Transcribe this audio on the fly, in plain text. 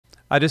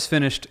I just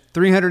finished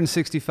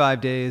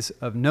 365 days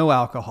of no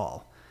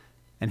alcohol,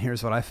 and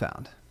here's what I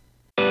found.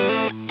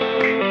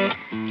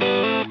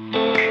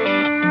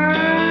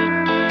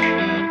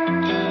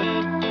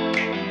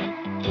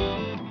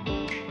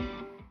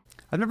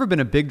 I've never been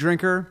a big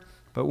drinker,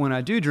 but when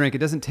I do drink, it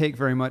doesn't take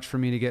very much for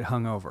me to get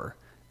hungover,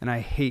 and I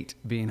hate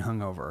being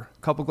hungover.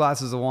 A couple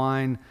glasses of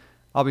wine,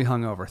 I'll be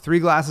hungover. 3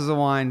 glasses of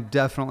wine,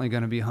 definitely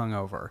going to be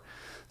hungover.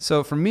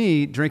 So for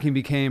me, drinking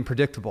became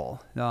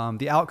predictable.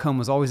 The outcome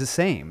was always the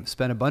same.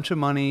 Spend a bunch of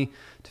money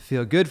to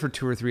feel good for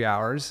 2 or 3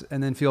 hours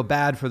and then feel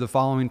bad for the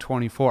following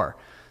 24.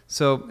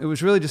 So it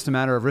was really just a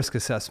matter of risk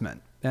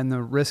assessment, and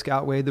the risk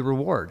outweighed the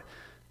reward.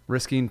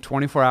 Risking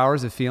 24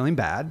 hours of feeling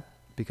bad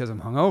because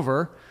I'm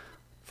hungover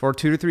for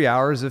 2 to 3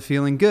 hours of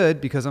feeling good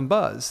because I'm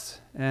buzzed.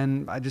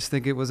 And I just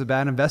think it was a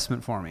bad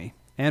investment for me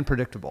and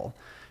predictable.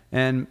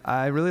 And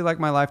I really like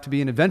my life to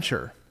be an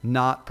adventure,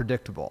 not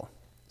predictable.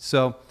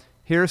 So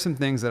here are some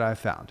things that I've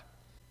found.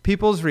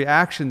 People's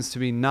reactions to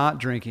me not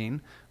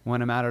drinking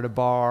when I'm out at a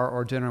bar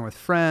or dinner with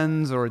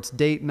friends or it's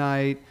date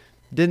night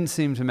didn't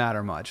seem to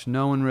matter much.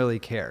 No one really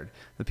cared.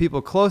 The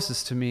people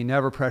closest to me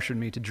never pressured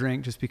me to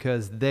drink just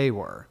because they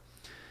were.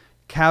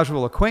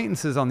 Casual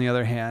acquaintances, on the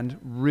other hand,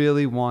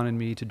 really wanted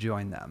me to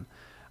join them.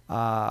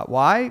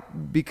 Why?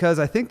 Because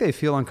I think they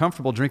feel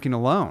uncomfortable drinking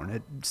alone.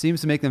 It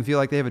seems to make them feel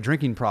like they have a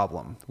drinking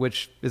problem,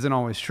 which isn't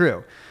always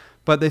true.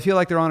 But they feel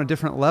like they're on a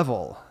different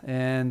level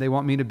and they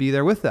want me to be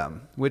there with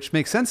them, which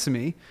makes sense to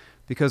me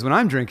because when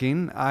I'm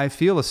drinking, I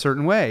feel a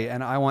certain way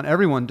and I want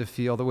everyone to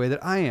feel the way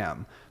that I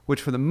am,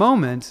 which for the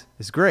moment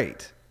is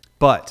great.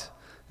 But,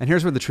 and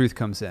here's where the truth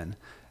comes in,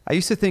 I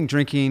used to think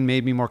drinking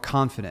made me more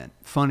confident,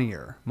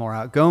 funnier, more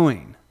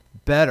outgoing,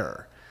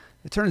 better.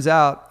 It turns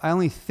out I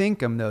only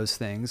think I'm those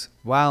things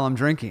while I'm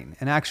drinking.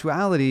 In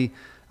actuality,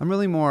 I'm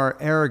really more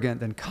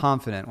arrogant than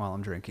confident while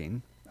I'm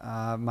drinking.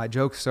 My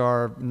jokes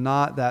are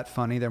not that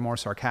funny, they're more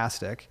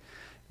sarcastic.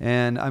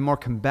 And I'm more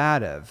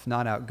combative,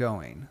 not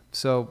outgoing.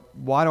 So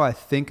why do I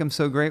think I'm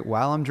so great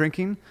while I'm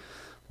drinking?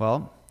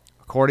 Well,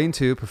 according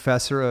to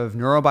Professor of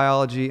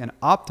Neurobiology and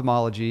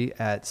Ophthalmology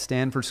at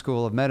Stanford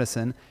School of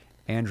Medicine,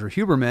 Andrew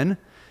Huberman,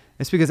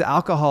 it's because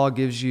alcohol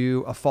gives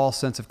you a false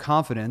sense of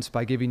confidence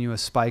by giving you a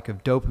spike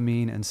of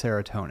dopamine and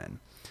serotonin.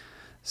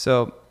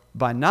 So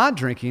by not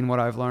drinking,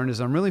 what I've learned is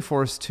I'm really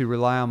forced to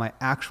rely on my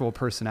actual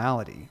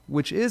personality,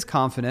 which is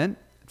confident,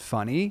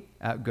 funny,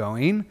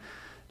 outgoing,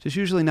 just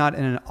usually not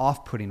in an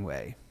off-putting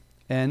way.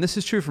 And this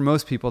is true for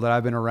most people that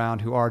I've been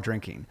around who are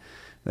drinking.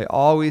 They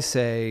always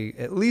say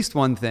at least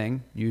one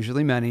thing,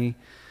 usually many,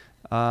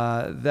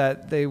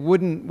 that they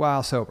wouldn't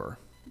while sober.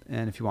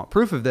 And if you want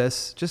proof of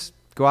this, just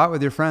go out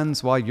with your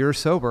friends while you're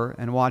sober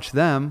and watch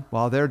them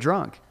while they're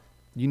drunk.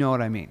 You know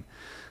what I mean.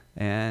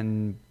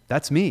 And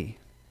that's me.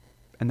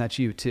 And that's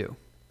you too.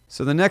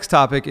 So the next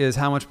topic is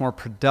how much more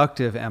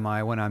productive am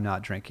I when I'm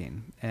not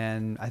drinking?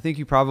 And I think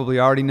you probably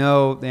already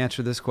know the answer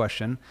to this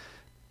question.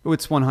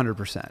 It's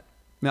 100%.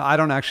 Now, I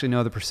don't actually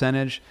know the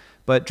percentage,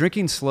 but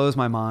drinking slows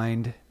my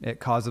mind. It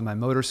causes my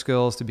motor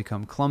skills to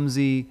become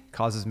clumsy,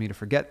 causes me to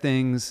forget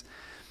things.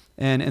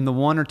 And in the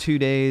 1 or 2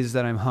 days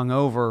that I'm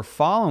hungover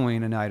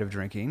following a night of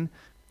drinking,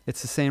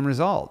 it's the same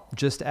result.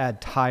 Just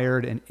add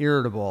tired and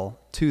irritable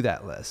to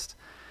that list.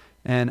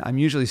 And I'm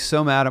usually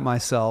so mad at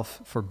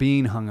myself for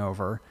being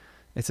hungover.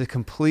 It's a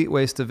complete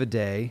waste of a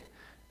day.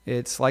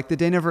 It's like the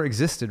day never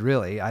existed,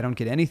 really. I don't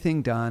get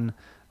anything done.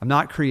 I'm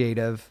not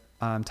creative.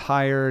 I'm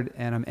tired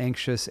and I'm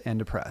anxious and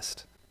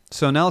depressed.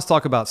 So now let's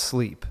talk about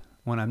sleep.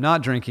 When I'm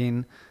not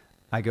drinking,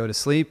 I go to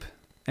sleep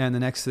and the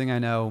next thing I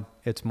know,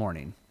 it's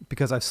morning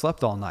because I've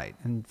slept all night.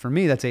 And for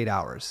me, that's 8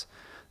 hours.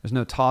 There's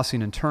no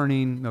tossing and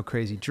turning, no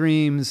crazy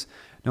dreams,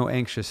 no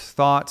anxious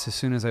thoughts as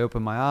soon as I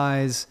open my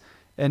eyes,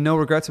 and no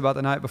regrets about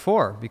the night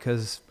before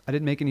because I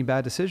didn't make any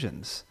bad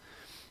decisions.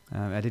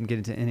 I didn't get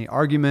into any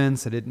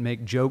arguments. I didn't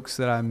make jokes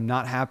that I'm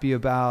not happy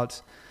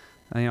about.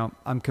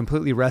 I'm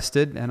completely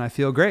rested and I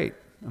feel great.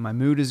 My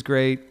mood is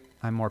great.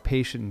 I'm more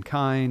patient and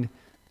kind.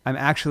 I'm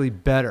actually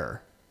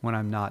better when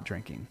I'm not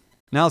drinking.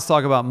 Now let's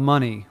talk about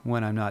money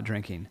when I'm not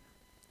drinking.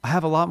 I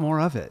have a lot more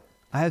of it.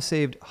 I have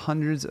saved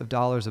hundreds of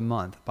dollars a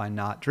month by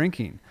not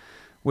drinking,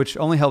 which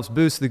only helps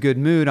boost the good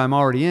mood I'm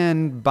already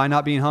in by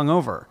not being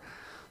hungover.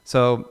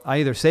 So I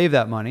either save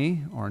that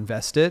money or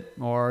invest it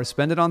or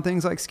spend it on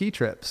things like ski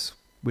trips,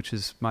 which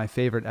is my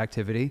favorite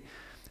activity.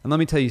 And let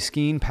me tell you,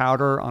 skiing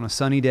powder on a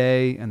sunny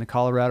day in the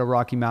Colorado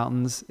Rocky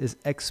Mountains is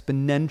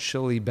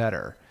exponentially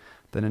better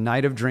than a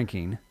night of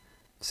drinking,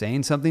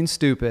 saying something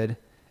stupid,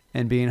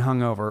 and being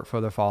hungover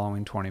for the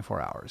following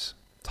 24 hours.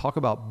 Talk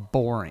about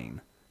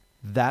boring.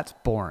 That's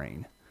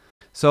boring.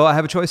 So I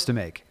have a choice to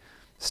make.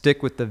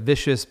 Stick with the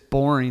vicious,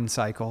 boring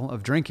cycle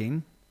of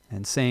drinking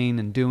and saying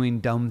and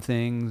doing dumb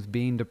things,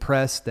 being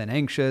depressed and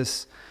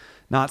anxious,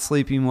 not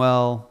sleeping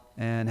well,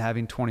 and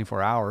having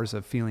 24 hours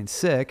of feeling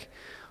sick,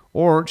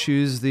 or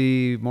choose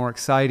the more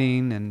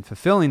exciting and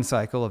fulfilling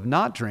cycle of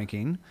not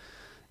drinking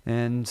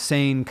and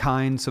saying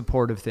kind,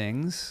 supportive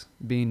things,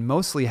 being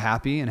mostly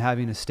happy and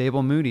having a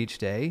stable mood each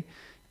day,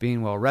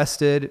 being well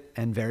rested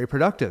and very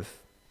productive.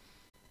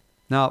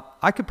 Now,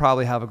 I could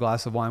probably have a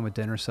glass of wine with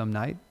dinner some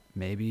night,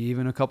 maybe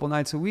even a couple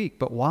nights a week,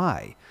 but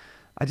why?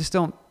 I just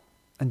don't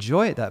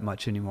enjoy it that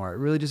much anymore. It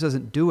really just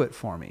doesn't do it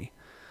for me.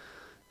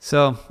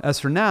 So as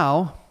for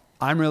now,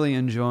 I'm really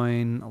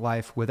enjoying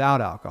life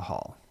without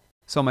alcohol.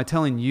 So am I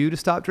telling you to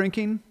stop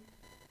drinking?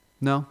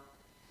 No.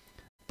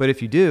 But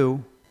if you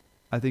do,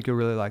 I think you'll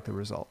really like the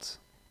results.